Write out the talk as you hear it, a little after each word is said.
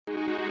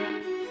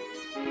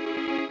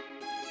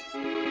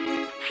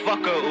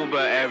Fuck a Uber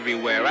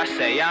everywhere. I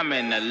say I'm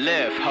in the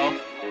Lyft, ho.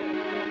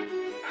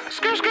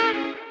 Skirt,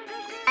 skirt.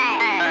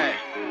 Hey.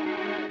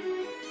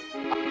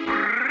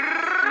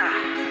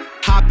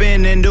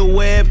 Hopping in the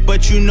whip,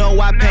 but you know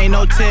I pay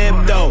no tip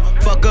though.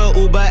 Fuck a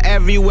Uber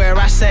everywhere,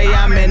 I say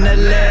I'm in the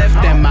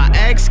Lyft. And my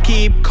ex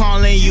keep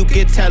calling, you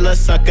can tell her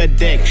suck a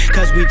dick.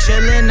 Cause we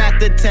chillin' at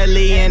the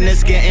telly and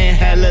it's getting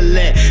hella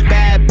lit.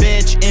 Bad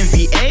bitch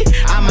NVA,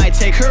 I might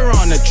take her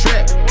on a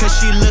trip. Cause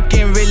she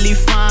looking really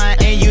fine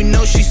and you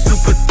know she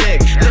super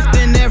thick.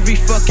 Lifting every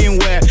fucking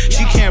where,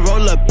 she can't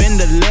roll up in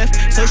the Lyft.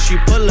 So she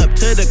pull up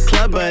to the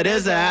club, but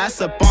there's a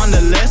ass up on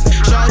the list.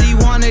 Shawty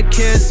wanna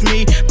kiss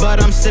me,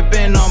 but I'm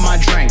sipping on my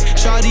drink.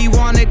 Shawty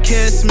wanna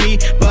kiss me,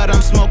 but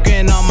I'm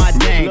smoking on my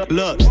dank.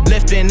 Look,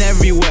 lifting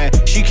everywhere,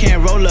 she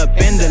can't roll up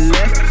in the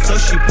Lyft. So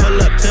she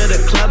pull up to the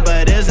club,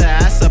 but there's a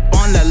ass up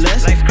on the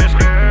list. Like skirt,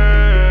 skirt.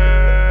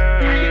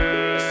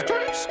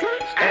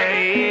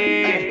 Hey.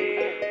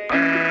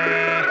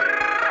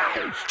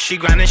 She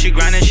grindin',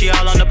 she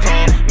all on the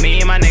pole. Me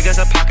and my niggas,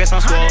 her pockets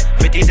on swole.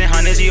 50s and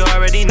 100s, you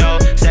already know.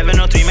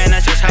 703, man,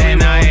 that's just how we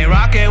know. I ain't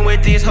rockin'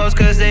 with these hoes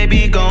cause they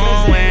be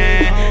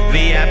going.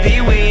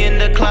 VIP, we in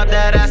the club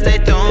that I stay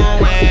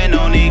throwin'.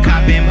 Only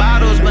copping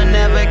bottles, but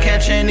never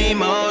catching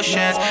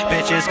emotions.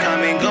 Bitches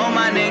come and go,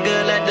 my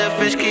nigga, let the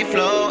fish keep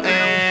floating.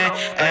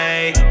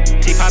 Ayy,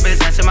 T-pop is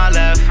to my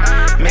left,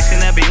 mixing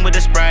the beam with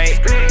the Sprite.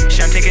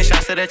 Sham taking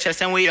shots to the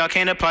chest and we all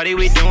came to party,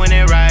 we doing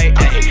it right.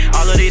 Ay,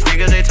 all of these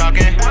niggas, they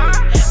talking,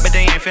 but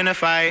they ain't finna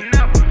fight.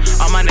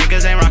 All my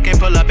niggas ain't rockin',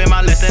 pull up in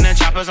my Lyft and them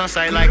choppers on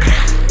sight like,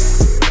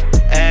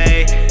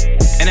 ayy,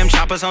 and them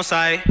choppers on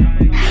sight.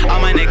 All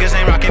my niggas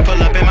ain't rockin',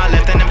 pull up in my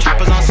Lyft and them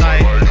choppers on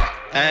sight.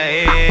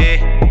 Ayy,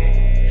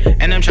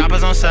 and them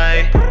choppers on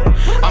sight.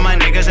 All my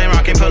niggas ain't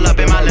rockin', pull up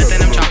in my Lyft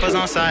and them choppers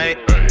on sight.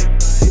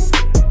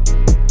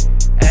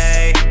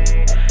 Ayy,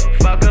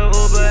 fuck a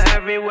Uber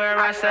everywhere,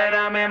 I said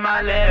I'm in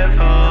my Lyft,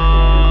 ho.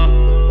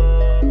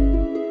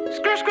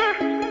 Skirt, skirt.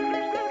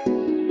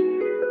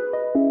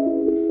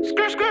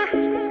 Skirt, skirt.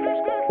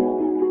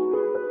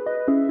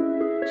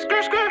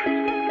 Skirt, skirt.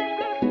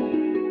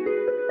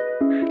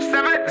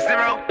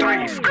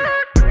 703,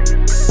 skirt.